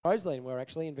Rosalie, we're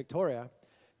actually in Victoria,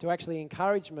 to actually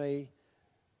encourage me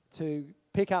to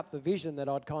pick up the vision that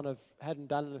I'd kind of hadn't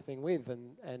done anything with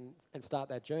and start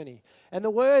that journey. And the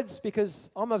words,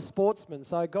 because I'm a sportsman,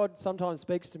 so God sometimes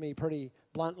speaks to me pretty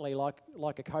bluntly,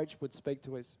 like a coach would speak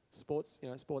to his sports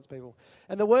people.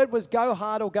 And the word was go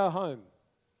hard or go home.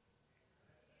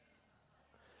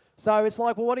 So it's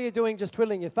like, well, what are you doing just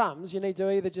twiddling your thumbs? You need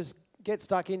to either just get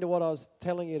stuck into what I was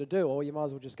telling you to do, or you might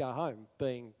as well just go home,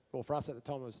 well, for us at the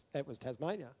time, it was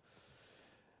Tasmania.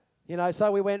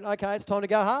 So we went, okay, it's time to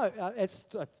go hard. It's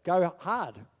go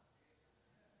hard.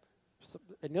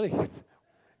 It nearly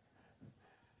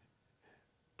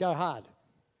go hard.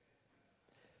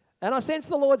 And I sense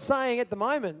the Lord saying at the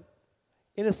moment,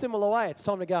 in a similar way, it's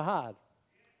time to go hard.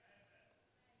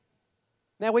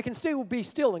 Now, we can still be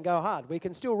still and go hard. We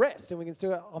can still rest, and we can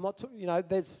still,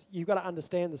 you've got to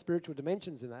understand the spiritual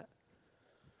dimensions in that.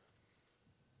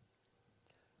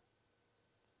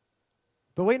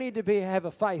 But we need to have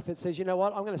a faith that says, you know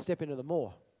what, I'm going to step into the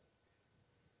more.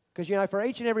 Because, for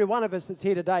each and every one of us that's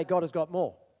here today, God has got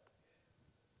more.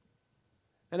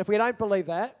 And if we don't believe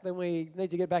that, then we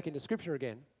need to get back into Scripture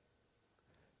again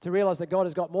to realize that God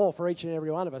has got more for each and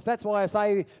every one of us. That's why I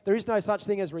say there is no such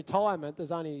thing as retirement,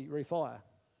 there's only refirement.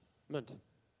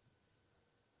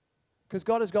 Because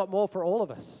God has got more for all of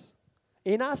us,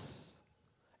 in us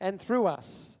and through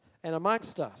us and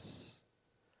amongst us.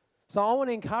 So I want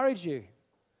to encourage you,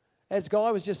 as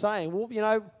Guy was just saying, well,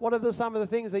 what are some of the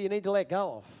things that you need to let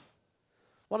go of?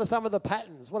 What are some of the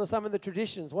patterns? What are some of the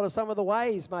traditions? What are some of the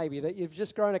ways maybe that you've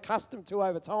just grown accustomed to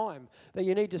over time that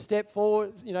you need to step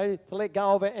forward, to let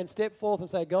go of it and step forth and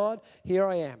say, God, here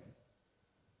I am.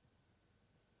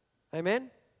 Amen?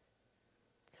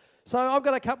 So I've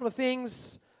got a couple of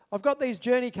things. I've got these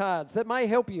journey cards that may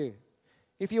help you.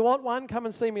 If you want one, come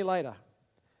and see me later.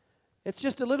 It's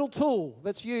just a little tool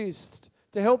that's used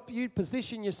to help you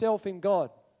position yourself in God,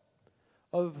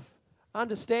 of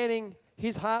understanding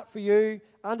His heart for you,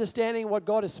 understanding what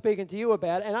God is speaking to you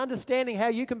about, and understanding how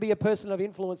you can be a person of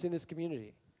influence in this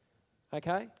community.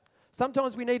 Okay?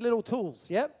 Sometimes we need little tools,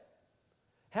 yep?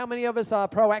 How many of us are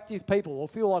proactive people or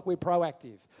feel like we're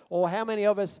proactive? Or how many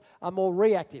of us are more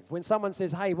reactive? When someone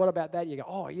says, hey, what about that? You go,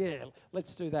 oh yeah,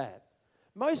 let's do that.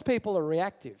 Most people are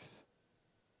reactive.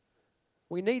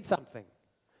 We need something.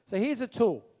 So here's a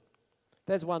tool.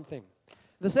 That's one thing.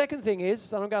 The second thing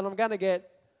is, and I'm going to get,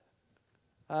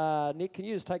 Nick, can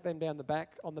you just take them down the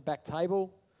back, on the back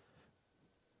table?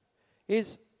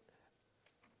 Is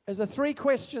a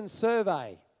 3-question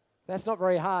survey. That's not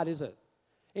very hard, is it?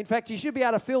 In fact, you should be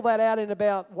able to fill that out in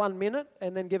about 1 minute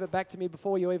and then give it back to me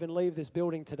before you even leave this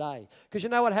building today. Because you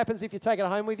know what happens if you take it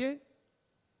home with you?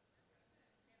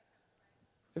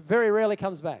 It very rarely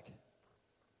comes back.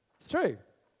 It's true.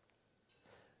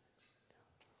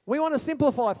 We want to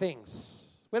simplify things.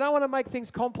 We don't want to make things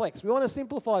complex. We want to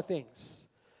simplify things.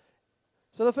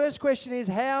 So the first question is,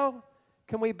 how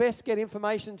can we best get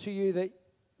information to you that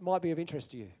might be of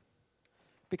interest to you?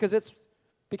 Because it's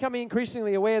becoming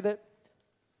increasingly aware that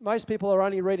most people are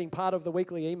only reading part of the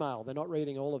weekly email. They're not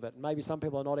reading all of it. Maybe some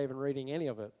people are not even reading any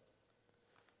of it.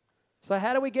 So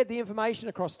how do we get the information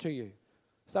across to you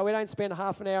so we don't spend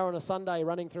half an hour on a Sunday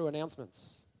running through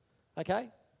announcements? Okay?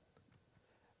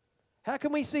 How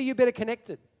can we see you better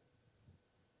connected?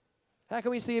 How can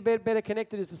we see you better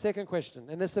connected is the second question.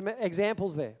 And there's some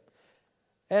examples there.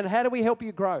 And how do we help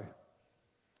you grow?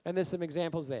 And there's some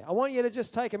examples there. I want you to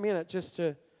just take a minute just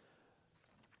to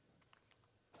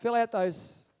fill out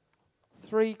those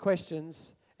 3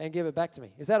 questions and give it back to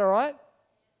me. Is that all right?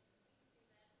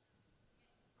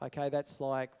 Okay, that's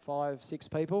like 5, 6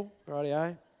 people.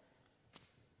 Rightio.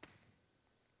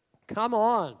 Come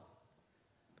on.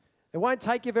 It won't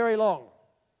take you very long.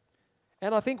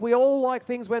 And I think we all like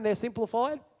things when they're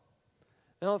simplified.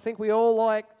 And I think we all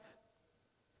I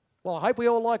hope we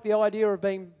all like the idea of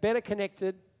being better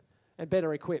connected and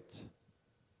better equipped.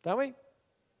 Don't we?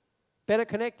 Better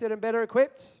connected and better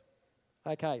equipped?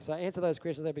 Okay, so answer those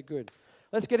questions, that'd be good.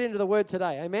 Let's get into the word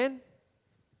today. Amen?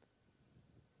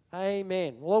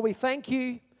 Amen. Lord, we thank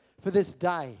you for this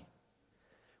day.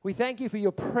 We thank you for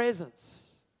your presence.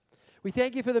 We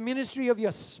thank you for the ministry of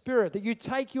your Spirit, that you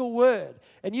take your word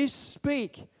and you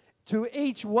speak to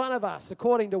each one of us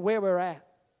according to where we're at.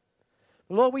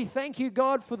 Lord, we thank you,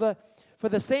 God, for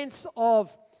the sense of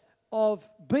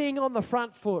being on the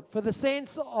front foot, for the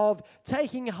sense of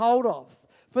taking hold of,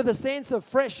 for the sense of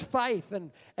fresh faith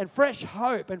and fresh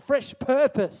hope and fresh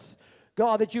purpose,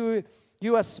 God, that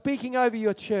you are speaking over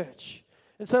your church.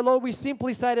 And so, Lord, we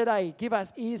simply say today, give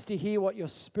us ears to hear what your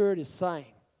Spirit is saying.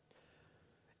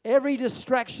 Every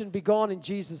distraction be gone in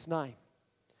Jesus' name.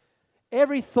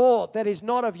 Every thought that is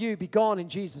not of you be gone in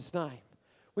Jesus' name.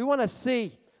 We want to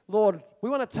see, Lord, we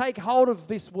want to take hold of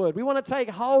this word. We want to take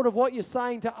hold of what you're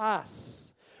saying to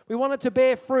us. We want it to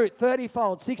bear fruit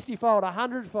 30-fold, 60-fold,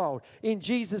 100-fold in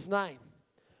Jesus' name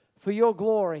for your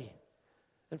glory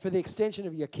and for the extension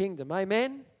of your kingdom.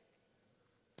 Amen?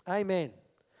 Amen.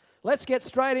 Let's get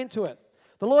straight into it.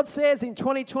 The Lord says in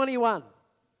 2021,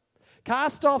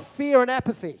 cast off fear and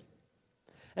apathy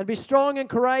and be strong and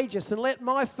courageous, and let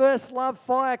my first love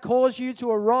fire cause you to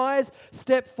arise,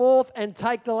 step forth, and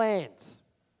take the land.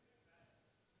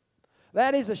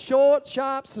 That is a short,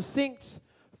 sharp, succinct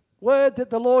word that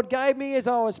the Lord gave me as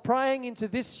I was praying into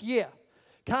this year.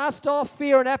 Cast off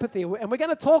fear and apathy. And we're going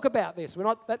to talk about this.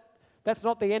 That's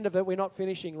not the end of it. We're not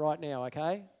finishing right now,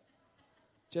 okay?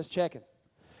 Just checking.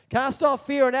 Cast off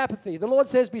fear and apathy. The Lord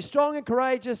says, be strong and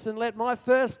courageous, and let my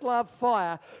first love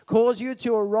fire cause you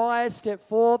to arise, step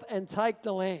forth, and take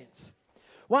the lands.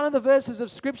 One of the verses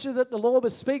of Scripture that the Lord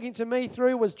was speaking to me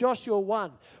through was Joshua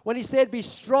 1, when he said, be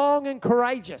strong and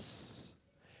courageous.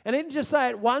 And he didn't just say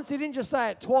it once, he didn't just say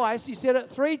it twice, he said it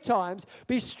 3 times.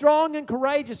 Be strong and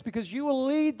courageous, because you will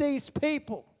lead these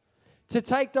people to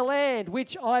take the land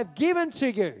which I've given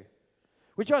to you,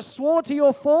 which I swore to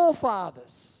your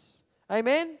forefathers.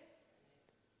 Amen?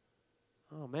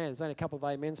 Oh man, there's only a couple of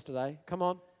amens today. Come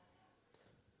on.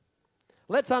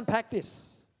 Let's unpack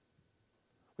this.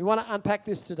 We want to unpack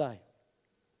this today.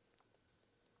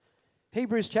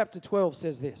 Hebrews chapter 12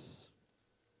 says this.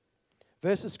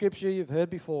 Verse of Scripture you've heard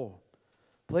before.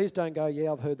 Please don't go,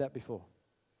 yeah, I've heard that before.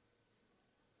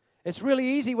 It's really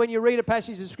easy when you read a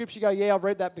passage of Scripture, you go, yeah, I've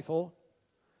read that before.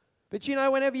 But you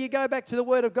know, whenever you go back to the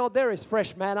Word of God, there is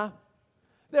fresh manna.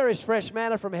 There is fresh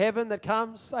manna from heaven that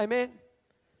comes. Amen.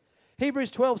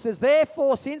 Hebrews 12 says,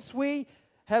 therefore, since we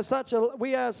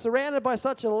are surrounded by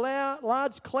such a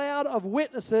large cloud of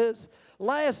witnesses,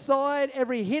 lay aside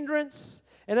every hindrance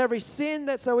and every sin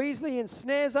that so easily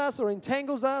ensnares us or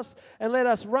entangles us, and let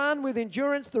us run with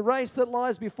endurance the race that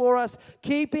lies before us,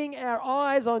 keeping our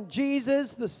eyes on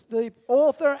Jesus, the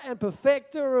author and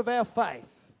perfecter of our faith.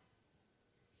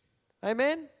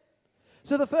 Amen?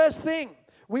 So the first thing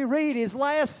we read is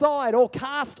lay aside or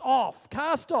cast off.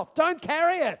 Cast off. Don't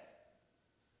carry it.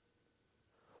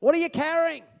 What are you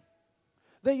carrying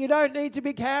that you don't need to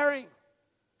be carrying?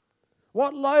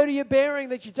 What load are you bearing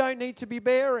that you don't need to be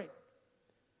bearing?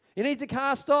 You need to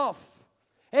cast off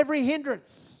every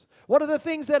hindrance. What are the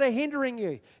things that are hindering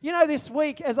you? You know, this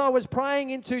week as I was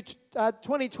praying into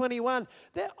 2021,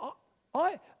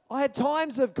 I had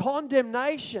times of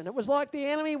condemnation. It was like the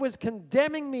enemy was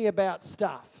condemning me about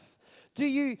stuff. Do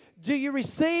you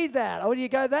receive that? Or do you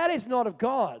go, that is not of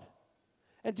God?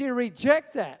 And do you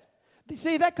reject that?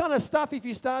 See, that kind of stuff, if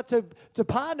you start to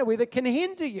partner with it, can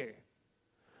hinder you.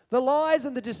 The lies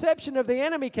and the deception of the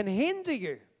enemy can hinder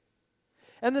you.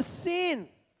 And the sin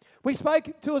we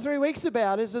spoke 2 or 3 weeks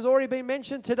about, as has already been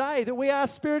mentioned today, that we are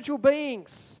spiritual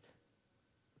beings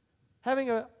having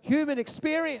a human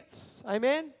experience.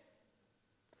 Amen?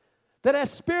 That our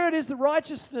spirit is the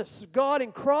righteousness of God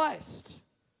in Christ.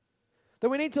 That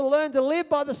we need to learn to live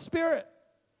by the Spirit,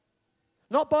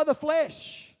 not by the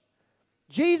flesh.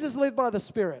 Jesus lived by the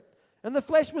Spirit, and the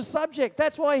flesh was subject.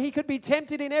 That's why he could be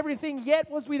tempted in everything, yet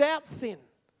was without sin.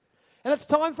 And it's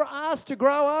time for us to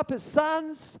grow up as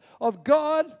sons of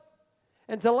God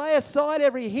and to lay aside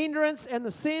every hindrance and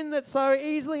the sin that so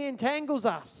easily entangles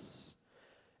us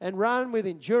and run with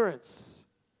endurance.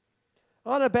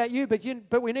 I don't know about you,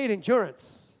 but we need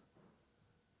endurance.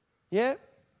 Yeah?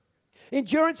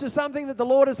 Endurance is something that the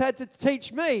Lord has had to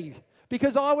teach me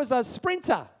because I was a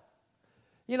sprinter.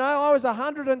 You know, I was a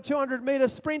 100 and 200 metre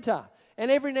sprinter, and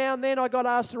every now and then I got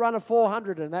asked to run a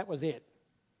 400, and that was it.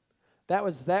 That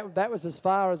was as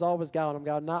far as I was going. I'm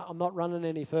going, no, I'm not running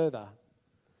any further.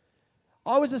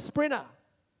 I was a sprinter.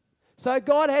 So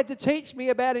God had to teach me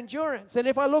about endurance. And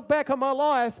if I look back on my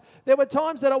life, there were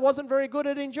times that I wasn't very good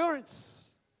at endurance.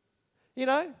 You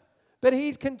know? But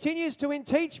He continues to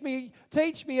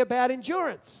teach me about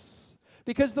endurance.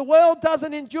 Because the world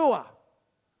doesn't endure.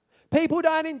 People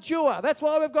don't endure. That's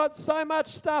why we've got so much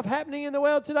stuff happening in the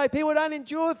world today. People don't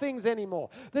endure things anymore.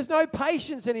 There's no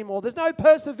patience anymore. There's no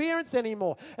perseverance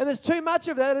anymore. And there's too much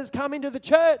of that has come into the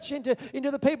church, into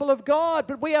the people of God.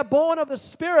 But we are born of the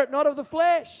Spirit, not of the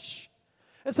flesh.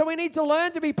 And so we need to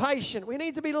learn to be patient. We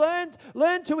need to be learn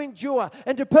to endure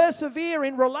and to persevere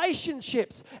in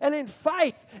relationships and in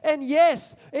faith. And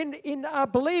yes, in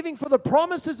believing for the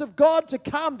promises of God to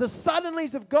come, the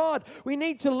suddenlies of God. We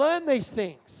need to learn these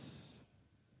things.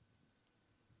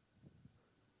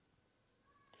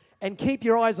 And keep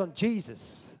your eyes on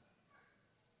Jesus.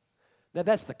 Now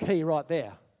that's the key right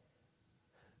there.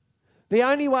 The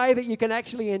only way that you can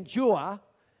actually endure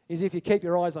is if you keep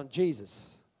your eyes on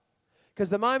Jesus. Because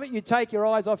the moment you take your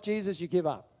eyes off Jesus, you give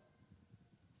up.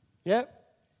 Yep.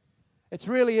 It's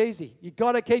really easy. You've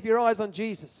got to keep your eyes on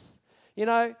Jesus. You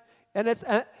know, and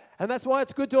that's why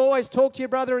it's good to always talk to your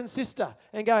brother and sister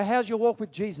and go, how's your walk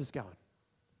with Jesus going?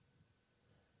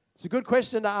 It's a good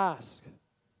question to ask.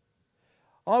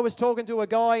 I was talking to a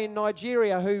guy in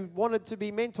Nigeria who wanted to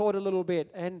be mentored a little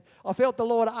bit, and I felt the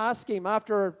Lord ask him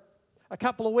after a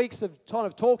couple of weeks of kind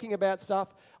of talking about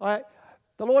stuff, the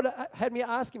Lord had me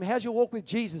ask him, how's your walk with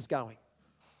Jesus going?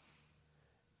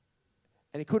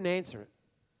 And he couldn't answer it.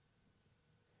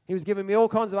 He was giving me all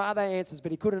kinds of other answers,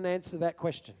 but he couldn't answer that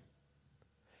question.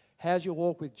 How's your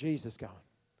walk with Jesus going?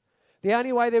 The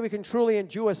only way that we can truly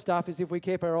endure stuff is if we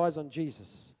keep our eyes on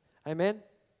Jesus. Amen?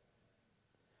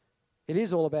 It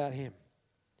is all about Him.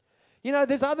 You know,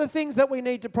 there's other things that we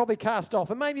need to probably cast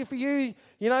off. And maybe for you,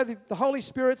 you know, the Holy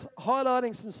Spirit's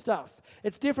highlighting some stuff.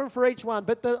 It's different for each one.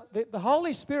 But the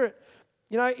Holy Spirit,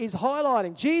 you know, is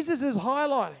highlighting. Jesus is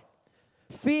highlighting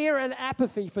fear and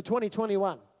apathy for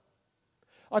 2021.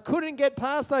 I couldn't get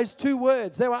past those two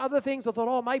words. There were other things I thought,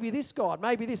 oh, maybe this, God,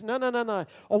 maybe this. No.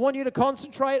 I want you to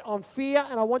concentrate on fear,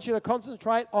 and I want you to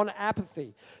concentrate on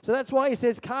apathy. So that's why He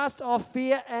says, cast off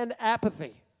fear and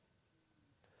apathy.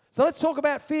 So let's talk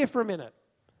about fear for a minute.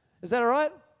 Is that all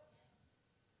right?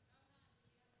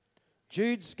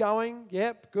 Jude's going.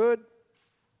 Yep, good.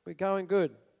 We're going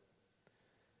good.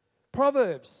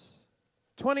 Proverbs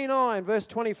 29, verse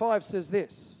 25 says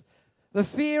this: the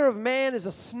fear of man is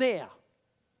a snare,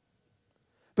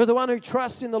 but the one who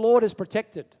trusts in the Lord is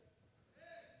protected.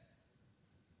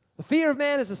 The fear of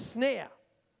man is a snare.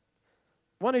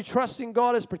 The one who trusts in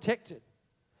God is protected.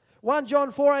 1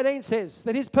 John 4:18 says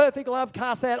that His perfect love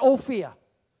casts out all fear,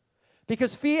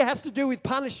 because fear has to do with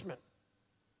punishment.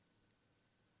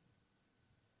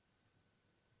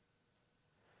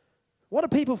 What are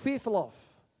people fearful of?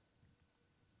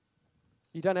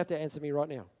 You don't have to answer me right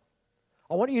now.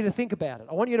 I want you to think about it.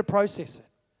 I want you to process it.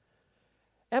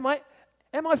 Am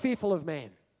I fearful of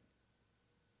man?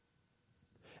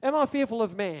 Am I fearful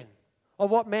of man?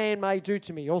 Of what man may do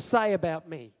to me or say about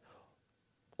me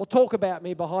or talk about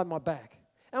me behind my back?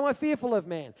 Am I fearful of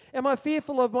man? Am I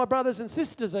fearful of my brothers and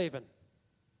sisters even?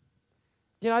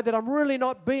 You know, that I'm really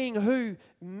not being who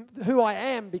I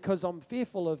am because I'm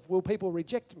fearful of, will people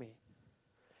reject me?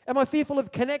 Am I fearful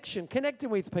of connecting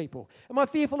with people? Am I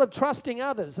fearful of trusting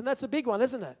others? And that's a big one,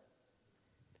 isn't it?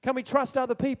 Can we trust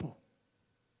other people?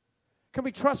 Can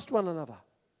we trust one another?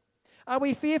 Are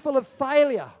we fearful of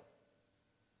failure?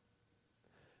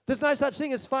 There's no such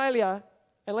thing as failure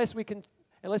unless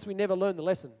we never learn the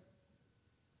lesson.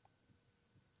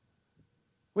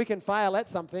 We can fail at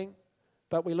something,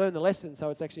 but we learn the lesson, so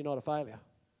it's actually not a failure.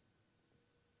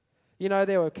 You know,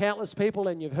 there were countless people,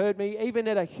 and you've heard me, even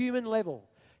at a human level,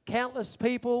 countless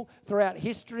people throughout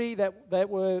history that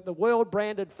were the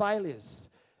world-branded failures,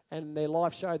 and their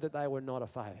life showed that they were not a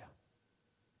failure.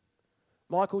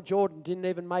 Michael Jordan didn't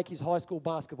even make his high school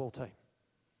basketball team.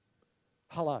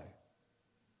 Hello.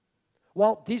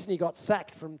 Walt Disney got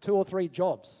sacked from 2 or 3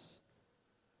 jobs.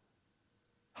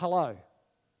 Hello.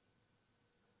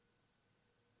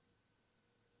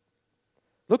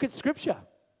 Look at Scripture.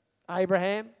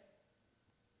 Abraham,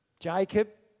 Jacob,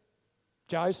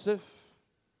 Joseph,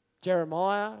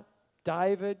 Jeremiah,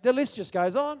 David. The list just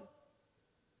goes on.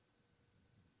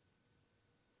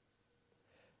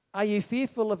 Are you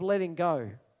fearful of letting go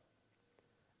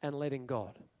and letting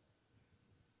God?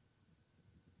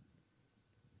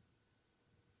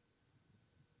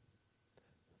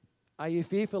 Are you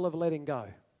fearful of letting go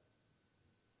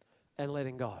and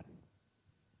letting God?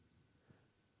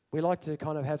 We like to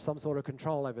kind of have some sort of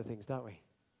control over things, don't we?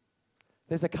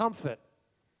 There's a comfort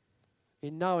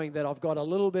in knowing that I've got a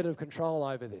little bit of control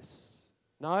over this.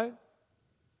 No?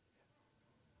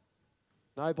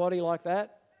 Nobody like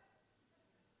that?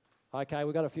 Okay,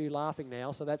 we've got a few laughing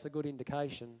now, so that's a good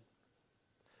indication.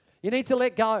 You need to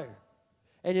let go,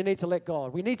 and you need to let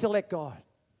God. We need to let God.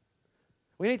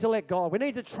 We need to let God. We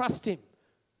need to trust Him.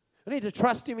 We need to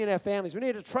trust Him in our families. We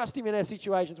need to trust Him in our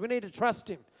situations. We need to trust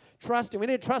Him. Trust Him. We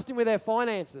need to trust Him with our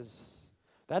finances.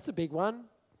 That's a big one.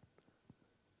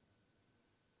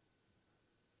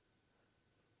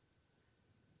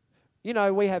 You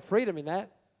know, we have freedom in that.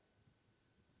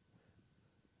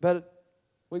 But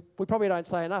we probably don't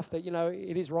say enough that, you know,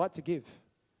 it is right to give.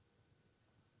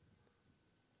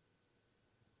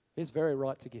 It's very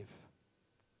right to give.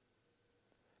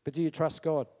 But do you trust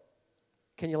God?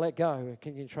 Can you let go?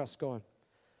 Can you trust God?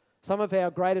 Some of our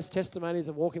greatest testimonies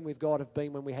of walking with God have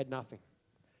been when we had nothing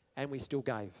and we still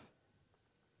gave.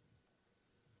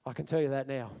 I can tell you that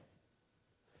now.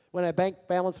 when our bank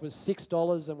balance was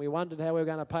 $6 and we wondered how we were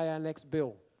going to pay our next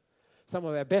bill. Some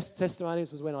of our best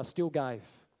testimonies was when I still gave.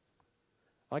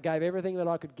 I gave everything that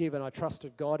I could give and I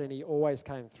trusted God and He always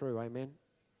came through. Amen.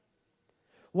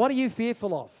 What are you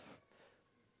fearful of?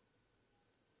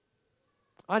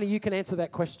 Only you can answer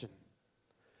that question.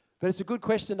 But it's a good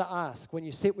question to ask when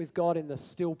you sit with God in the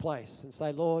still place and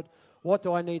say, Lord, what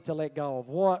do I need to let go of?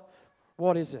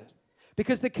 What is it?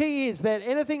 Because the key is that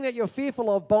anything that you're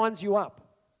fearful of binds you up.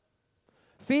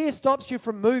 Fear stops you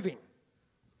from moving.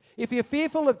 If you're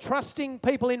fearful of trusting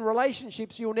people in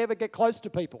relationships, you'll never get close to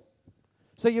people.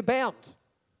 So you're bound.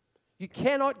 You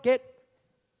cannot get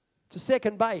to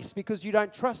second base because you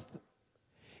don't trust them.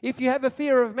 If you have a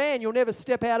fear of man, you'll never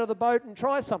step out of the boat and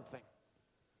try something.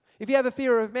 If you have a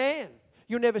fear of man,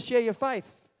 you'll never share your faith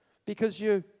because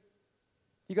you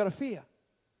got a fear.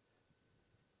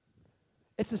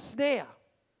 It's a snare.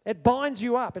 It binds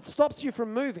you up. It stops you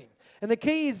from moving. And the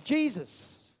key is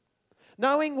Jesus,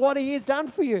 knowing what He has done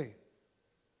for you.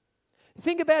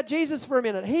 Think about Jesus for a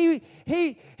minute.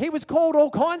 He was called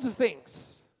all kinds of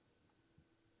things.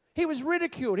 He was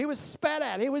ridiculed. He was spat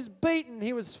at. He was beaten.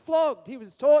 He was flogged. He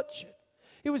was tortured.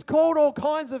 He was called all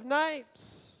kinds of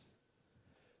names.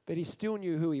 But He still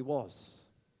knew who He was.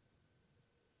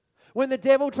 When the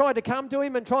devil tried to come to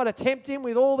Him and try to tempt Him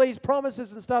with all these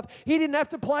promises and stuff, He didn't have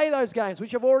to play those games,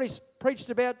 which I've already preached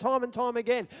about time and time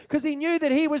again, because He knew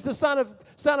that He was the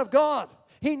Son of God.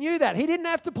 He knew that. He didn't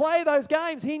have to play those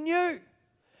games. He knew.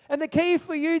 And the key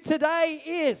for you today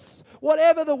is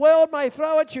whatever the world may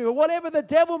throw at you or whatever the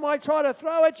devil might try to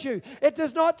throw at you, it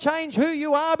does not change who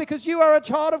you are because you are a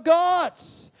child of God.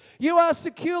 You are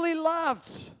securely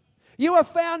loved. You are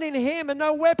found in Him and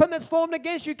no weapon that's formed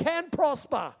against you can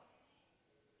prosper.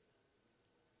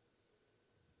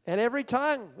 And every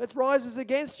tongue that rises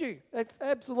against you, that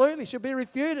absolutely should be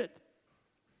refuted.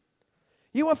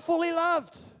 You are fully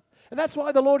loved. And that's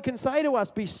why the Lord can say to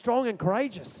us, be strong and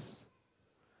courageous.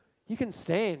 You can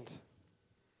stand.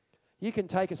 You can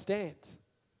take a stand.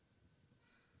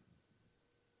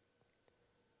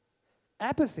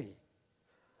 Apathy.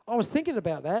 I was thinking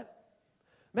about that.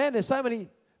 Man, there's so many.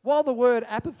 While the word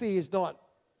apathy is not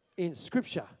in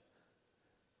Scripture,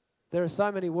 there are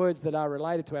so many words that are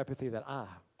related to apathy that are.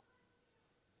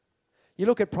 You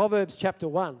look at Proverbs chapter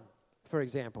 1, for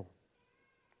example.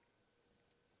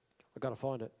 I've got to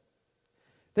find it.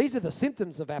 These are the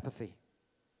symptoms of apathy.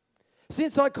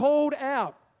 Since I called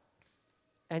out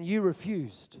and you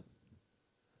refused.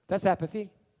 That's apathy.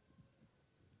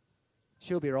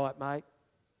 She'll be right, mate.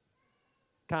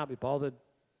 Can't be bothered.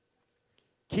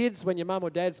 Kids, when your mum or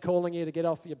dad's calling you to get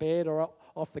off your bed or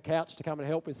off the couch to come and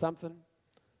help with something,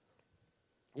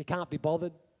 you can't be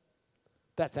bothered.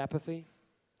 That's apathy.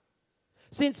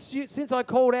 Since I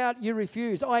called out, you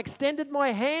refused. I extended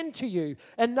my hand to you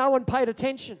and no one paid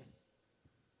attention.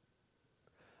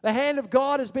 The hand of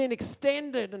God has been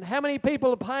extended, and how many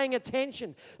people are paying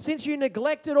attention? Since you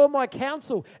neglected all my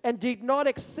counsel and did not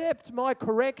accept my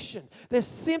correction. There's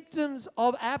symptoms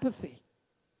of apathy.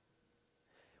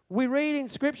 We read in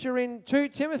Scripture in 2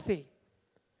 Timothy.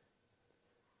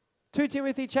 2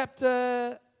 Timothy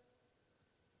chapter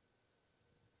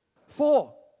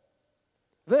 4.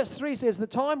 Verse 3 says, the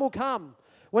time will come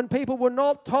when people will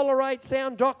not tolerate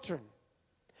sound doctrine,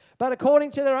 but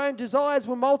according to their own desires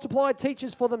will multiply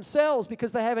teachers for themselves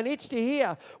because they have an itch to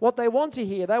hear what they want to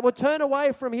hear. They will turn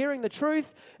away from hearing the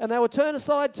truth and they will turn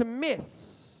aside to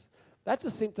myths. That's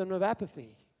a symptom of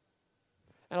apathy.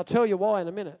 And I'll tell you why in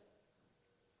a minute.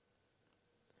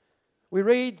 We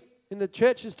read in the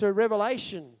churches to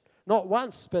Revelation, not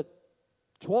once, but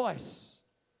twice.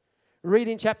 We read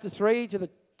in chapter 3 to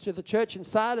the church in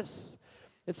Sardis.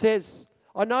 It says,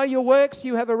 I know your works,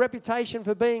 you have a reputation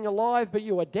for being alive, but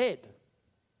you are dead.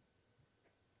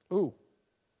 Ooh.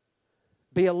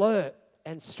 Be alert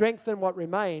and strengthen what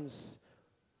remains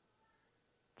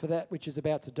for that which is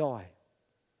about to die.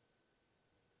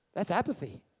 That's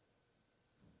apathy.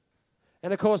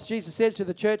 And of course, Jesus says to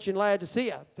the church in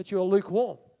Laodicea that you are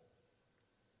lukewarm.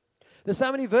 There's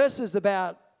so many verses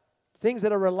about things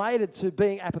that are related to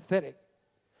being apathetic.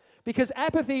 Because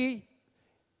apathy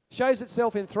shows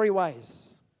itself in 3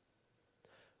 ways.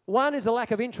 One is a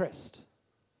lack of interest.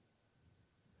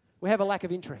 We have a lack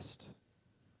of interest.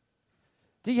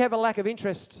 Do you have a lack of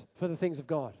interest for the things of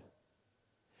God?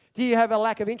 Do you have a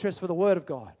lack of interest for the Word of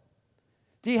God?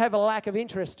 Do you have a lack of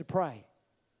interest to pray?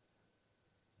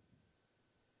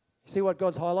 You see what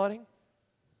God's highlighting?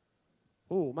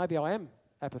 Oh, maybe I am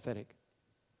apathetic.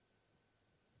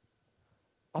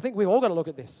 I think we've all got to look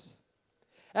at this.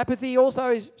 Apathy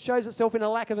also shows itself in a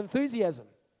lack of enthusiasm.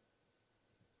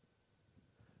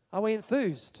 Are we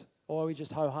enthused Or are we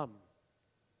just ho-hum?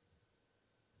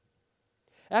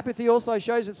 Apathy also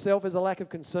shows itself as a lack of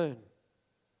concern.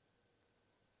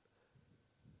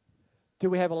 Do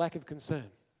we have a lack of concern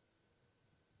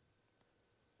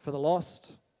for the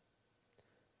lost?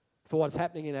 For what's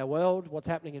happening in our world? What's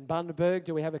happening in Bundaberg?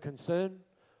 Do we have a concern?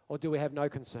 Or do we have no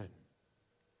concern?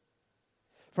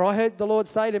 For I heard the Lord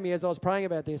say to me as I was praying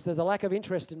about this, there's a lack of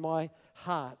interest in my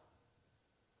heart,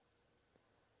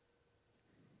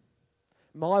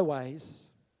 my ways,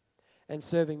 and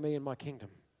serving me in my kingdom.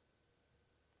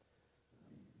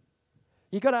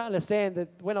 You've got to understand that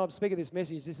when I'm speaking this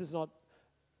message, this is not...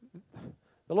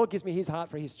 The Lord gives me His heart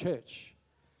for His church.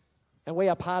 And we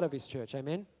are part of His church.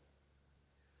 Amen?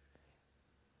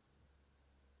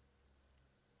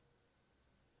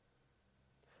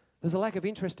 There's a lack of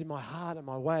interest in my heart and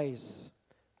my ways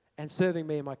and serving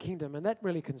me in my kingdom. And that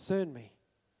really concerned me.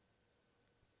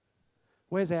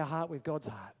 Where's our heart with God's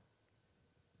heart?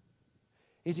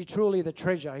 Is He truly the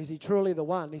treasure? Is He truly the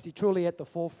one? Is He truly at the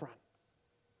forefront?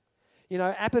 You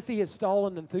know, apathy has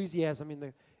stolen enthusiasm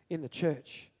in the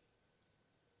church.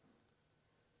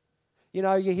 You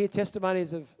know, you hear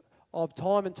testimonies of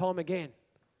time and time again,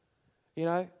 you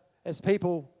know, as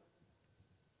people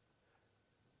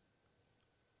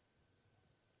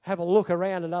have a look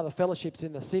around at other fellowships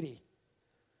in the city.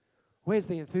 Where's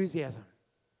the enthusiasm?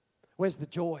 Where's the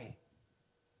joy?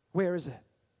 Where is it?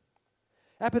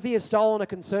 Apathy has stolen a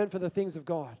concern for the things of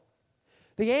God.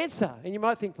 The answer, and you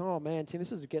might think, oh man, Tim,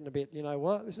 this is getting a bit, you know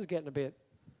what? This is getting a bit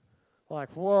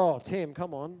like, whoa, Tim,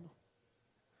 come on.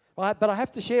 But I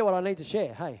have to share what I need to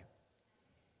share, hey.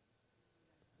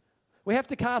 We have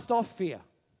to cast off fear.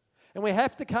 And we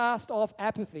have to cast off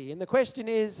apathy. And the question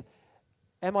is,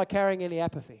 am I carrying any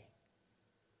apathy?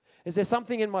 Is there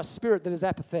something in my spirit that is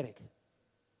apathetic?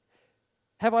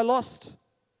 Have I lost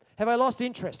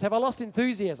interest? Have I lost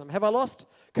enthusiasm? Have I lost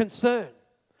concern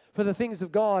for the things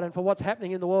of God and for what's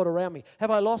happening in the world around me?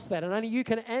 Have I lost that? And only you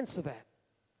can answer that.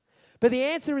 But the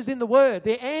answer is in the Word.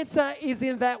 The answer is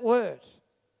in that Word.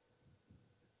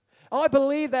 I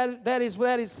believe that is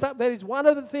one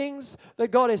of the things that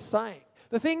God is saying.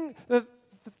 The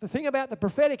thing about the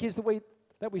prophetic is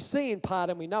that we see in part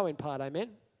and we know in part,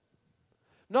 amen?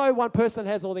 No one person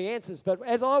has all the answers, but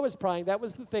as I was praying, that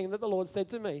was the thing that the Lord said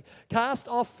to me. Cast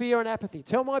off fear and apathy.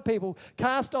 Tell my people,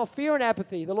 cast off fear and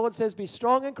apathy. The Lord says, be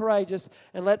strong and courageous,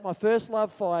 and let my first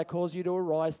love fire cause you to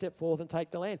arise, step forth, and take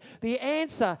the land. The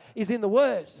answer is in the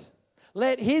Word.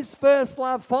 Let His first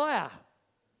love fire.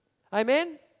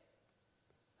 Amen?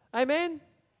 Amen?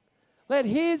 Let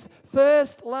His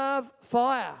first love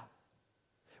fire.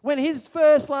 When His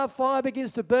first love fire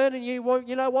begins to burn in you, well,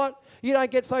 you know what? You don't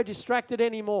get so distracted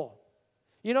anymore.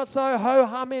 You're not so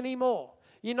ho-hum anymore.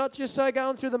 You're not just so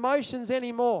going through the motions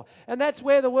anymore. And that's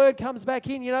where the Word comes back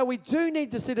in. You know, we do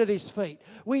need to sit at His feet.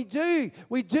 We do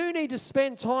need to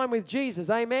spend time with Jesus.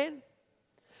 Amen?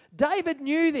 David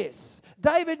knew this.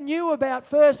 David knew about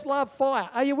first love fire.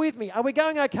 Are you with me? Are we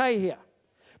going okay here?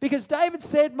 Because David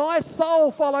said, my soul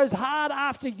follows hard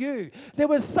after you. There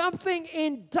was something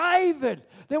in David.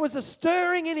 There was a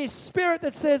stirring in his spirit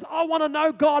that says, I want to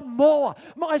know God more.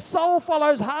 My soul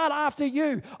follows hard after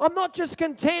you. I'm not just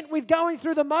content with going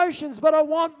through the motions, but I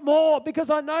want more because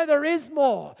I know there is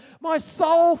more. My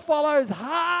soul follows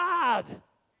hard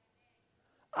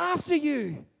after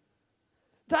you.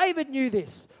 David knew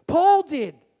this. Paul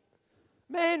did.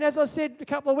 Man, as I said a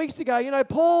couple of weeks ago, you know,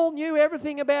 Paul knew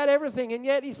everything about everything, and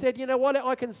yet he said, you know what,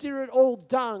 I consider it all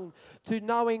dung to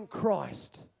knowing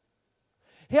Christ.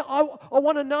 Yeah, I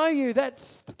want to know you.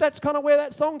 That's kind of where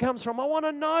that song comes from. I want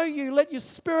to know you. Let your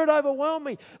spirit overwhelm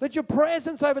me. Let your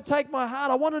presence overtake my heart.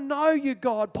 I want to know you,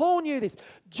 God. Paul knew this.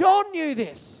 John knew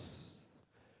this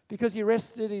because he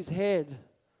rested his head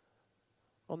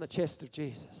on the chest of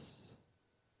Jesus.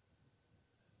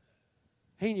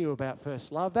 He knew about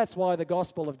first love. That's why the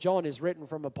Gospel of John is written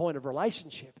from a point of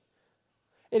relationship.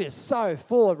 It is so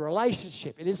full of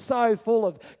relationship. It is so full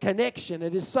of connection.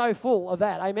 It is so full of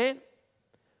that. Amen?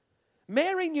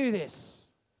 Mary knew this.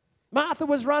 Martha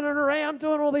was running around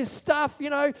doing all this stuff,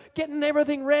 you know, getting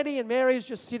everything ready, and Mary is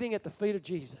just sitting at the feet of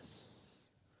Jesus.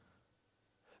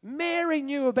 Mary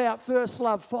knew about first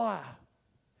love fire.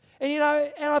 And, you know,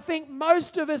 and I think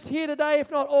most of us here today, if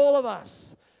not all of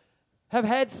us, have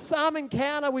had some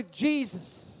encounter with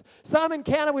Jesus, some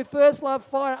encounter with first love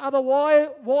fire. Otherwise,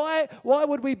 why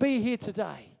would we be here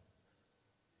today?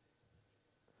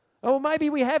 Or maybe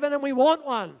we haven't and we want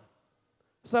one,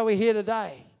 so we're here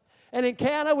today. An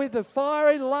encounter with the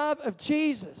fiery love of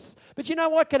Jesus. But you know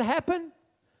what can happen?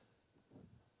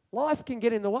 Life can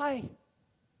get in the way.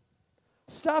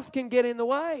 Stuff can get in the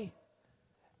way.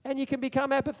 And you can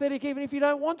become apathetic even if you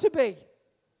don't want to be.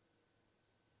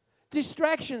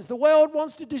 Distractions. The world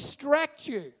wants to distract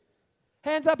you.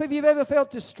 Hands up if you've ever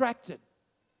felt distracted.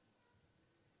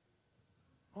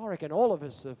 I reckon all of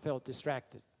us have felt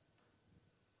distracted.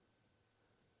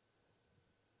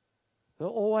 They'll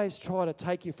always try to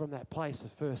take you from that place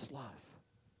of first love.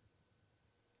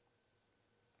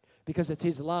 Because it's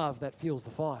His love that fuels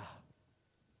the fire.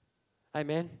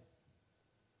 Amen.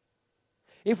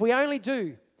 If we only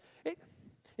do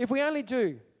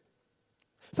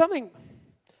something,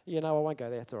 I won't go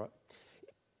there, it's all right.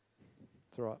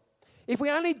 It's all right. If we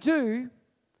only do,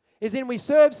 is in we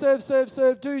serve,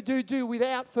 do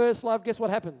without first love, guess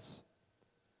what happens?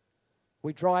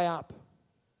 We dry up.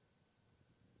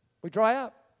 We dry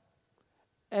up.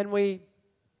 And we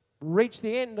reach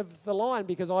the end of the line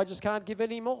because I just can't give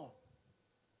any more.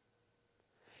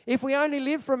 If we only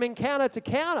live from encounter to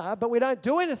counter, but we don't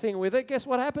do anything with it, guess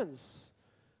what happens?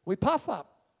 We puff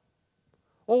up.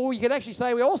 Or we could actually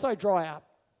say we also dry up.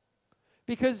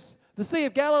 Because the Sea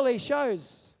of Galilee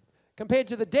shows, compared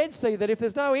to the Dead Sea, that if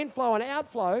there's no inflow and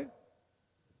outflow, it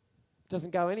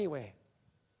doesn't go anywhere.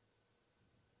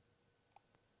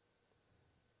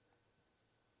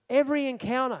 Every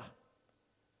encounter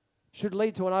should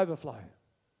lead to an overflow.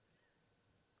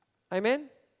 Amen?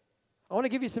 I want to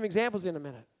give you some examples in a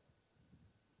minute.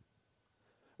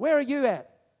 Where are you at?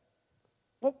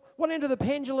 What end of the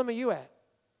pendulum are you at?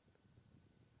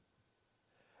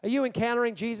 Are you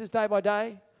encountering Jesus day by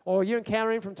day? Or are you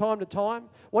encountering from time to time?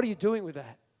 What are you doing with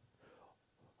that?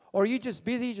 Or are you just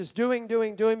busy, just doing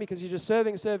because you're just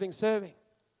serving?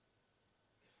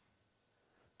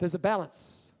 There's a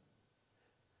balance.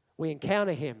 We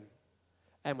encounter Him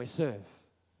and we serve.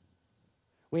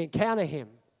 We encounter Him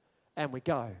and we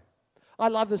go. I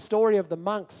love the story of the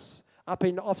monks up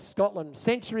off Scotland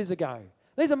centuries ago.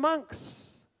 These are monks.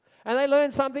 And they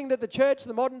learned something that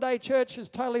the modern day church, has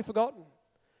totally forgotten.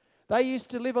 They used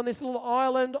to live on this little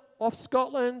island off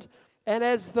Scotland, and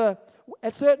at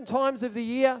certain times of the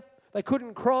year, they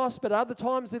couldn't cross, but other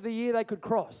times of the year they could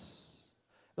cross.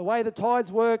 The way the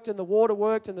tides worked and the water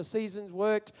worked and the seasons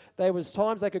worked, there was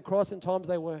times they could cross and times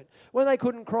they weren't. When they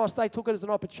couldn't cross, they took it as an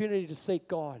opportunity to seek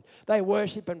God. They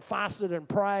worshipped and fasted and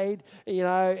prayed,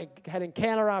 had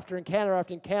encounter after encounter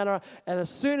after encounter, and as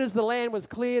soon as the land was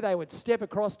clear, they would step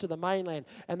across to the mainland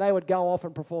and they would go off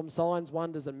and perform signs,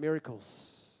 wonders, and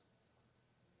miracles.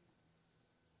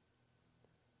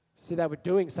 See, they were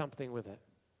doing something with it.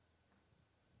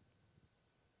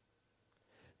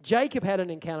 Jacob had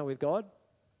an encounter with God.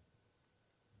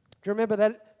 Do you remember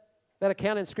that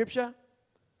account in Scripture?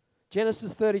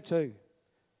 Genesis 32.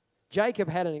 Jacob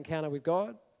had an encounter with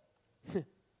God.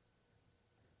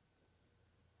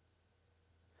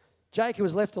 Jacob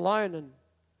was left alone, and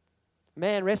a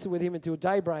man wrestled with him until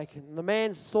daybreak. And the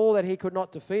man saw that he could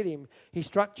not defeat him. He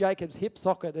struck Jacob's hip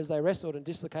socket as they wrestled and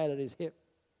dislocated his hip.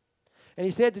 And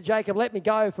he said to Jacob, "Let me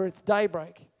go, for it's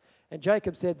daybreak." And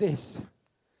Jacob said this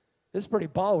is pretty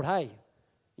bold, hey?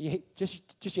 Just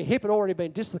your hip had already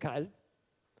been dislocated.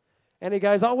 And he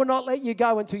goes, "I will not let you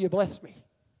go until you bless me."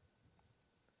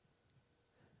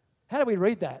 How do we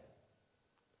read that?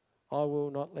 I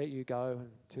will not let you go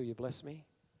until you bless me.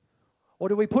 Or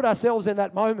do we put ourselves in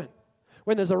that moment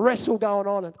when there's a wrestle going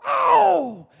on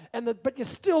and, but you're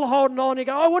still holding on. You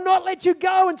go, "I will not let you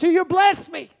go until you bless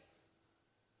me."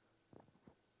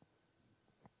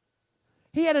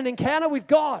 He had an encounter with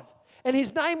God, and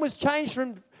his name was changed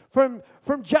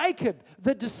from Jacob,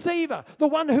 the deceiver, the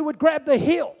one who would grab the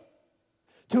heel,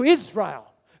 to Israel.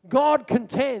 God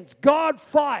contends. God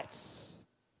fights.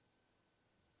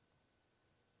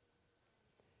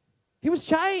 He was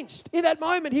changed. In that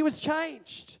moment, he was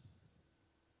changed.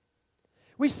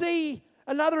 We see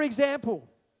another example.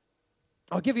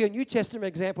 I'll give you a New Testament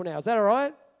example now. Is that all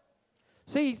right?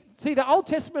 See, the Old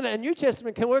Testament and New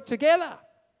Testament can work together.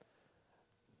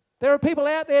 There are people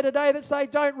out there today that say,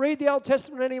 "Don't read the Old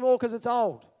Testament anymore because it's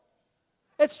old."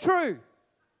 It's true.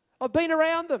 I've been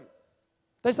around them.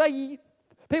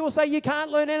 People say you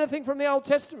can't learn anything from the Old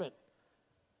Testament.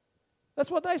 That's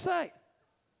what they say.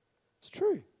 It's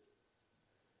true.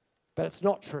 But it's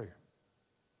not true.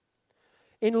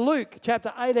 In Luke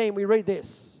chapter 18, we read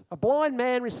this. A blind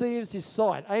man receives his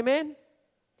sight. Amen?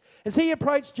 As he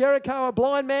approached Jericho, a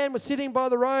blind man was sitting by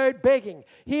the road begging.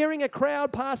 Hearing a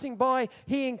crowd passing by,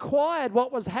 he inquired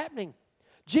what was happening.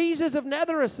 "Jesus of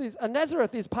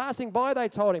Nazareth is passing by," they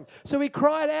told him. So he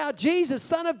cried out, "Jesus,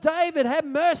 Son of David, have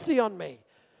mercy on me."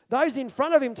 Those in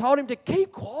front of him told him to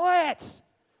keep quiet.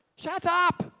 "Shut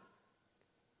up.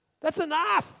 That's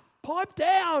enough. Pipe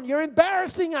down. You're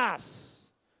embarrassing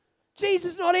us.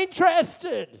 Jesus not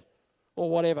interested." Or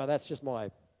whatever. That's just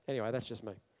my Anyway, that's just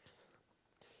me.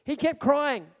 He kept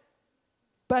crying,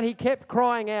 but he kept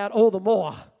crying out all the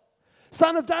more.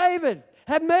 Son of David,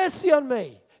 have mercy on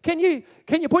me. Can you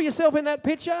put yourself in that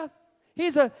picture?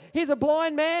 Here's a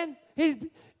blind man.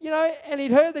 And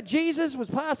he'd heard that Jesus was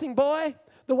passing by,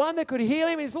 the one that could heal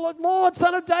him. He's like, Lord,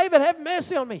 Son of David, have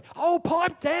mercy on me. Oh,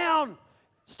 pipe down.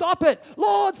 Stop it.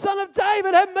 Lord, Son of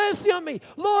David, have mercy on me.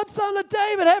 Lord, Son of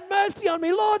David, have mercy on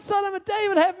me. Lord, Son of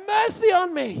David, have mercy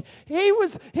on me. He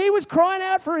was crying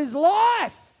out for his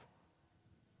life.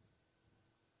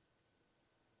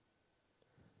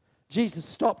 Jesus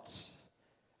stopped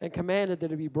and commanded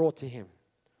that it be brought to him.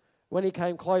 When he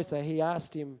came closer, he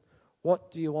asked him,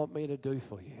 what do you want me to do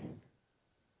for you?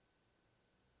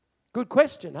 Good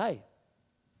question, hey?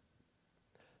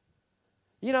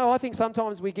 You know, I think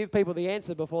sometimes we give people the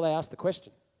answer before they ask the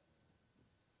question.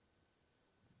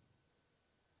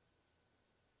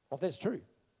 Well, that's true.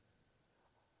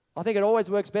 I think it always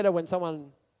works better when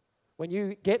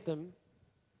you get them,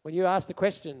 when you ask the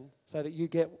question so that you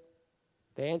get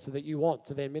the answer that you want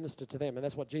to then minister to them. And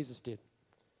that's what Jesus did.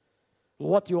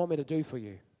 What do you want me to do for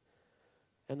you?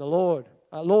 And the Lord,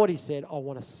 he said, I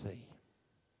want to see.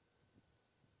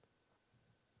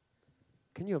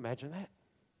 Can you imagine that?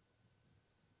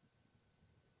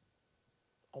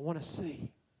 I want to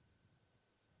see.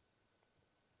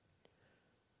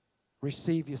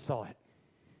 Receive your sight.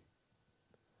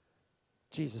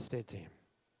 Jesus said to him,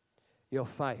 your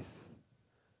faith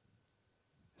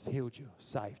has healed you,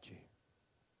 saved you.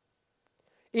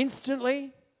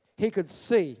 Instantly, he could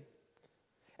see,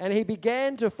 and he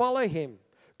began to follow him,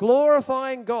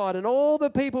 glorifying God. And all the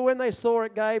people, when they saw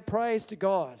it, gave praise to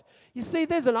God. You see,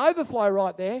 there's an overflow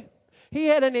right there. He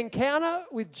had an encounter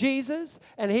with Jesus,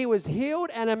 and he was healed,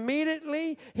 and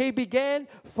immediately he began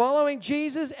following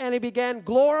Jesus, and he began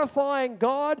glorifying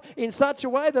God in such a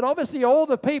way that obviously all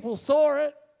the people saw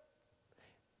it.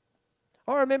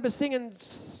 I remember singing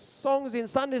songs in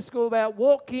Sunday school about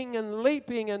walking and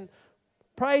leaping and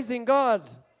praising God.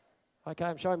 Okay,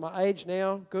 I'm showing my age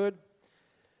now. Good.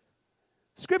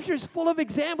 Scripture is full of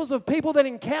examples of people that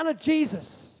encountered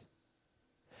Jesus.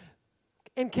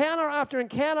 Encounter after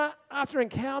encounter after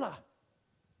encounter.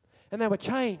 And they were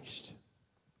changed.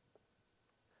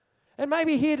 And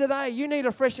maybe here today you need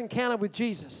a fresh encounter with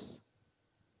Jesus.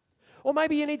 Or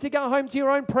maybe you need to go home to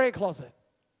your own prayer closet.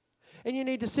 And you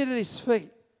need to sit at his feet.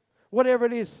 Whatever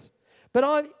it is.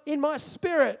 But in my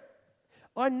spirit,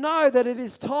 I know that it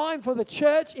is time for the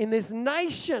church in this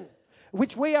nation,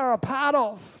 which we are a part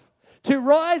of, to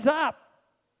rise up,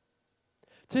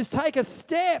 to take a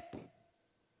step,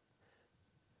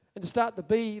 and to start to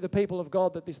be the people of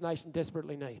God that this nation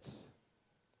desperately needs.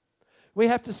 We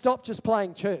have to stop just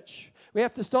playing church. We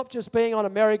have to stop just being on a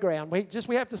merry-go-round.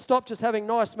 We have to stop just having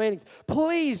nice meetings.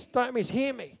 Please don't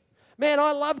mishear me. Man,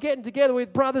 I love getting together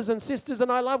with brothers and sisters,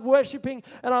 and I love worshiping,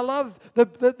 and I love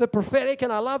the prophetic,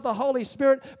 and I love the Holy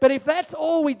Spirit. But if that's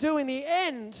all we do in the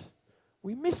end,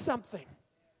 we miss something.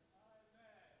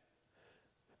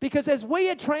 Because as we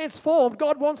are transformed,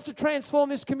 God wants to transform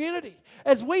this community.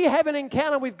 As we have an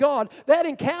encounter with God, that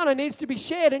encounter needs to be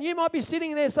shared. And you might be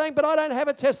sitting there saying, but I don't have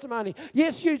a testimony.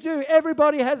 Yes, you do.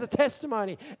 Everybody has a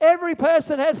testimony. Every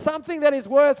person has something that is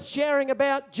worth sharing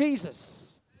about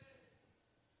Jesus.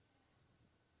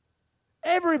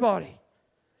 Everybody.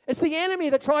 It's the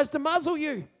enemy that tries to muzzle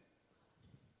you.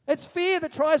 It's fear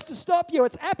that tries to stop you.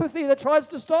 It's apathy that tries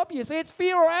to stop you. See, it's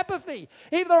fear or apathy.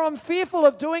 Either I'm fearful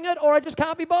of doing it or I just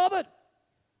can't be bothered.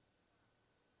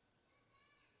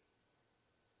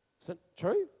 Is it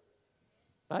true?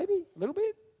 Maybe, a little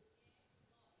bit.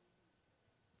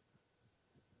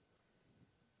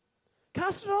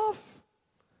 Cast it off.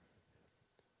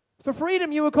 For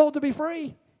freedom, you were called to be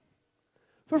free.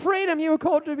 For freedom, you were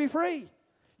called to be free.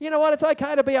 You know what? It's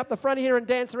okay to be up the front here and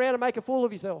dance around and make a fool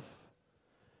of yourself.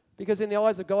 Because in the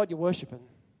eyes of God, you're worshiping.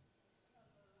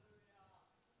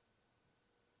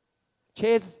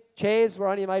 Chairs were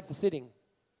only made for sitting.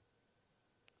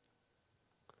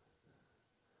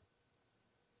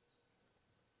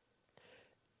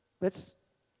 Let's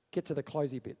get to the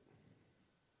closey bit.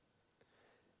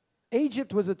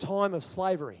 Egypt was a time of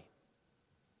slavery.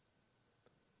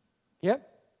 Yep.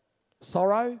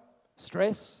 Sorrow,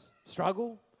 stress,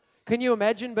 struggle. Can you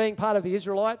imagine being part of the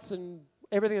Israelites and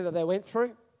everything that they went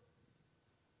through?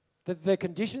 The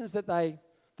conditions that they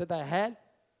had.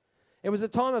 It was a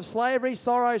time of slavery,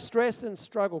 sorrow, stress, and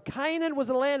struggle. Canaan was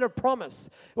a land of promise.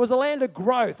 It was a land of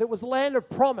growth. It was a land of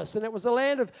promise. And it was a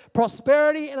land of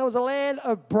prosperity. And it was a land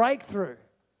of breakthrough.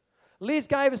 Liz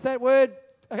gave us that word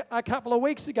a couple of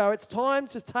weeks ago. It's time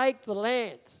to take the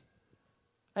land.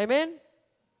 Amen?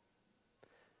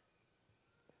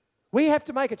 We have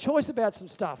to make a choice about some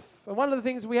stuff. And one of the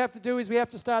things we have to do is we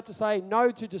have to start to say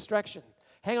no to distraction.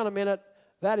 Hang on a minute,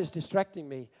 that is distracting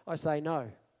me. I say no.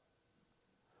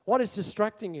 What is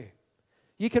distracting you?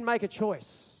 You can make a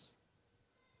choice.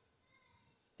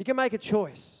 You can make a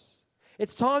choice.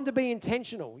 It's time to be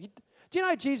intentional. Do you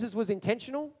know Jesus was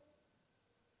intentional?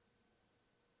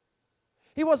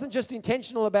 He wasn't just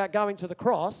intentional about going to the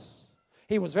cross.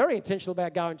 He was very intentional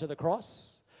about going to the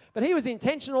cross. But he was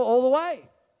intentional all the way.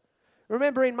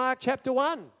 Remember in Mark chapter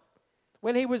 1,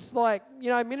 when he was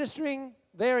ministering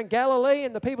there in Galilee,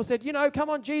 and the people said, come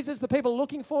on, Jesus, the people are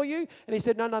looking for you. And he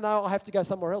said, no, I have to go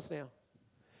somewhere else now.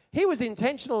 He was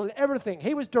intentional in everything.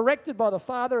 He was directed by the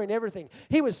Father in everything.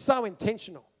 He was so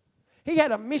intentional. He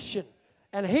had a mission,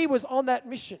 and he was on that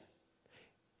mission.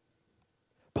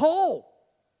 Paul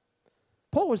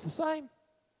was the same.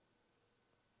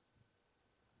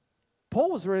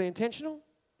 Paul was really intentional.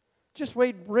 Just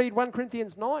read 1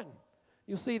 Corinthians 9.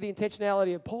 You'll see the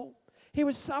intentionality of Paul. He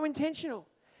was so intentional.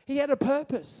 He had a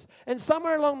purpose. And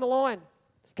somewhere along the line,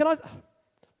 can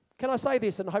I say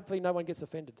this and hopefully no one gets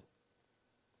offended?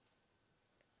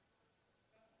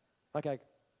 Okay.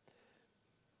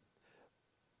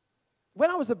 When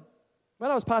I was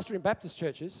pastoring Baptist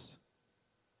churches,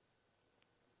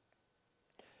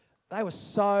 they were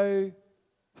so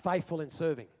faithful in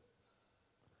serving.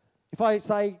 If I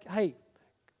say, hey,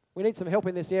 we need some help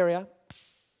in this area,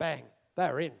 bang,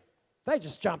 they're in. They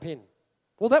just jump in.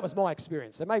 Well, that was my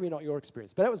experience. So maybe not your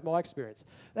experience, but that was my experience.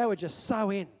 They were just so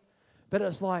in. But it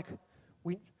was like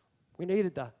we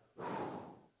needed the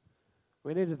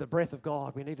breath of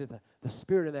God. We needed the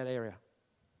Spirit in that area.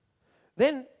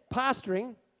 Then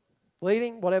pastoring,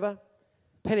 leading, whatever,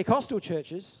 Pentecostal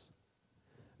churches,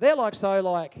 they're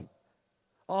whatever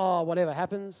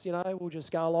happens, we'll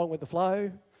just go along with the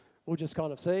flow. We'll just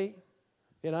kind of see,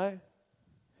 I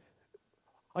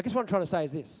guess what I'm trying to say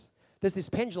is this. There's this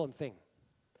pendulum thing.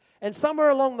 And somewhere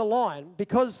along the line,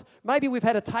 because maybe we've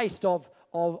had a taste of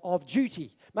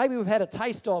duty, maybe we've had a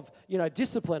taste of,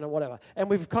 discipline or whatever, and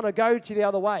we've kind of go to the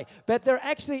other way. But there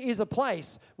actually is a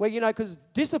place where, because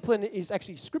discipline is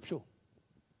actually scriptural.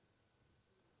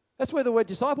 That's where the word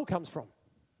disciple comes from.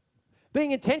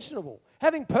 Being intentional,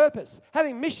 having purpose,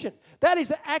 having mission. That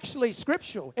is actually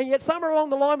scriptural. And yet somewhere along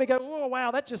the line we go, oh,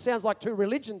 wow, that just sounds like too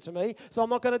religion to me, so I'm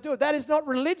not going to do it. That is not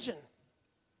religion.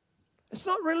 It's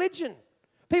not religion.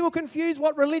 People confuse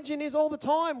what religion is all the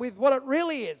time with what it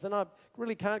really is. And I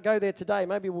really can't go there today.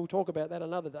 Maybe we'll talk about that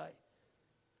another day.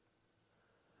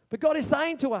 But God is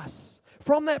saying to us,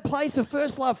 from that place of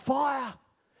first love, fire,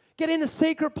 get in the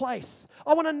secret place.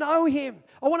 I want to know Him.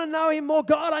 I want to know Him more.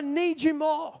 God, I need You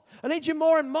more. I need You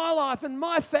more in my life and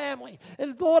my family.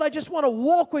 And Lord, I just want to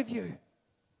walk with You.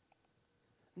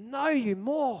 Know You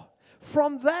more.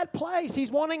 From that place, He's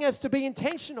wanting us to be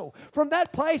intentional. From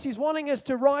that place, He's wanting us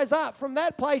to rise up. From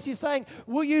that place, He's saying,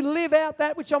 will you live out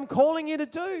that which I'm calling you to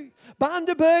do?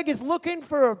 Bundaberg is looking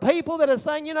for people that are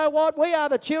saying, you know what, we are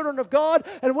the children of God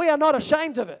and we are not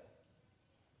ashamed of it.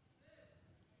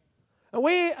 And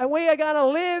we are going to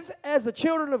live as the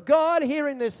children of God here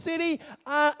in this city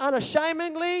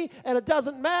unashamedly, and it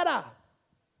doesn't matter.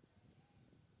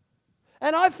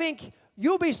 And I think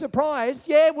you'll be surprised.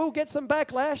 Yeah, we'll get some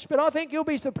backlash, but I think you'll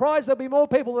be surprised there'll be more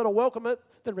people that'll welcome it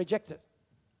than reject it.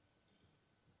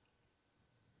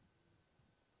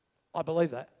 I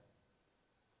believe that.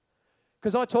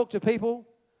 Because I talk to people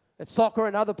at soccer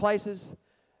and other places,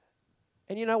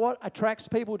 and you know what attracts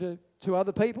people to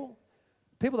other people?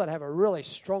 People that have a really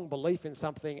strong belief in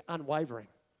something unwavering.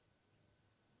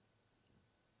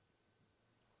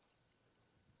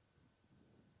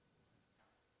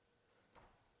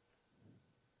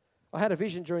 I had a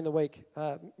vision during the week.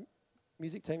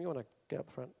 Music team, you want to get up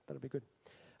the front? That'll be good.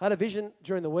 I had a vision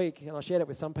during the week, and I shared it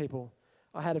with some people.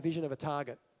 I had a vision of a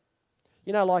target.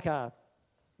 Like a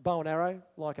bow and arrow,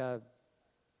 like a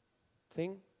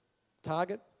thing,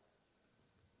 target.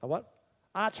 A what?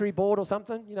 Archery board or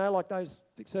something, like those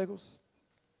big circles.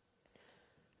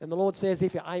 And the Lord says,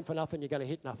 if you aim for nothing, you're going to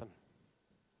hit nothing.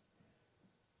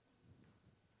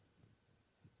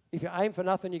 If you aim for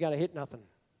nothing, you're going to hit nothing.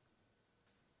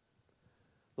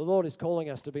 The Lord is calling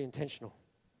us to be intentional.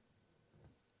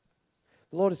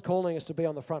 The Lord is calling us to be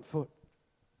on the front foot.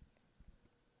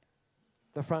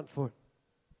 The front foot.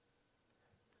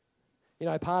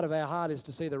 Part of our heart is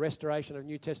to see the restoration of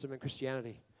New Testament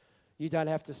Christianity. You don't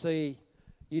have to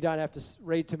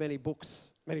read too many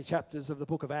books, many chapters of the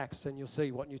book of Acts, and you'll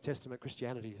see what New Testament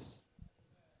Christianity is.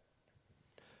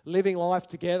 Living life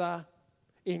together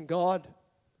in God,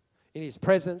 in His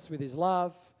presence, with His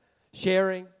love,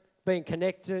 sharing, being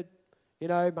connected,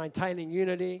 maintaining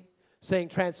unity, seeing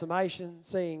transformation,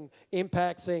 seeing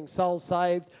impact, seeing souls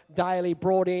saved, daily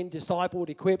brought in, discipled,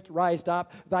 equipped, raised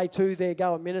up. They too there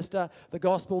go and minister. The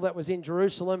gospel that was in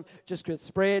Jerusalem just could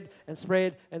spread and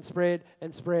spread and spread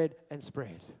and spread and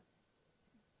spread.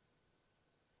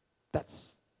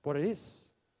 That's what it is.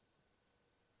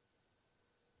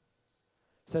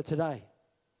 So today,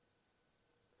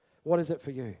 what is it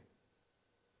for you?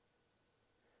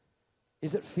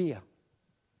 Is it fear?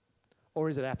 Or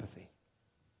is it apathy?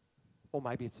 Or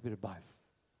maybe it's a bit of both.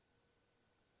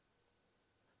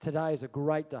 Today is a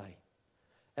great day,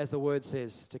 as the word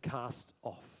says, to cast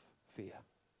off fear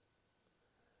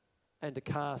and to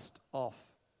cast off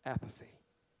apathy.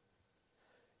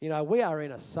 You know, we are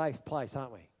in a safe place,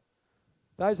 aren't we?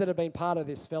 Those that have been part of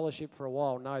this fellowship for a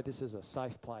while know this is a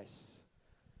safe place.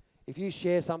 If you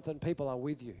share something, people are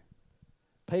with you.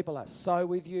 People are so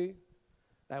with you.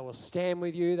 They will stand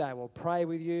with you. They will pray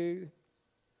with you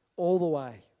all the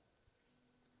way.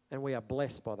 And we are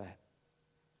blessed by that.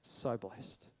 So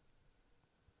blessed.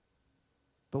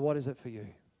 But what is it for you?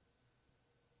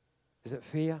 Is it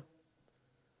fear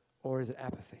or is it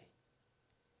apathy?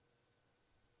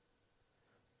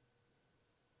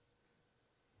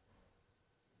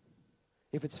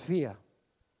 If it's fear,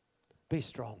 be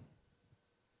strong.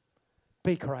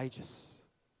 Be courageous.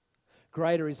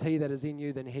 Greater is he that is in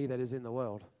you than he that is in the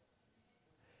world.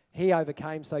 He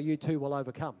overcame, so you too will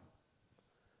overcome.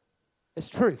 It's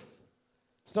truth.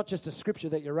 It's not just a scripture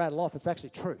that you rattle off, it's actually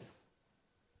truth.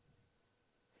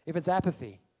 If it's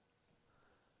apathy,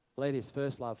 let his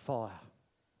first love fire.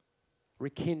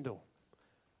 Rekindle,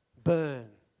 burn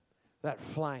that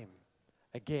flame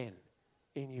again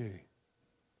in you.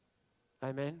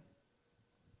 Amen.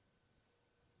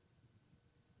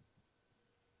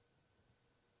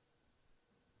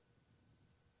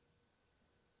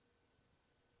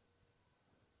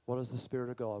 What does the Spirit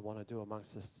of God want to do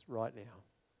amongst us right now?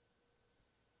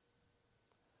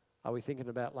 Are we thinking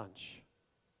about lunch?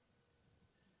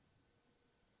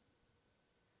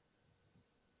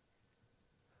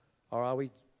 Or are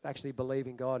we actually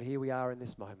believing God, here we are in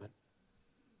this moment,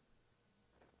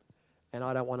 and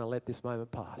I don't want to let this moment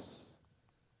pass.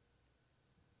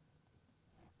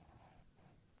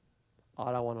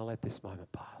 I don't want to let this moment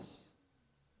pass.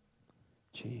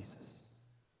 Jesus.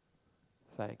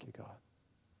 Thank you, God.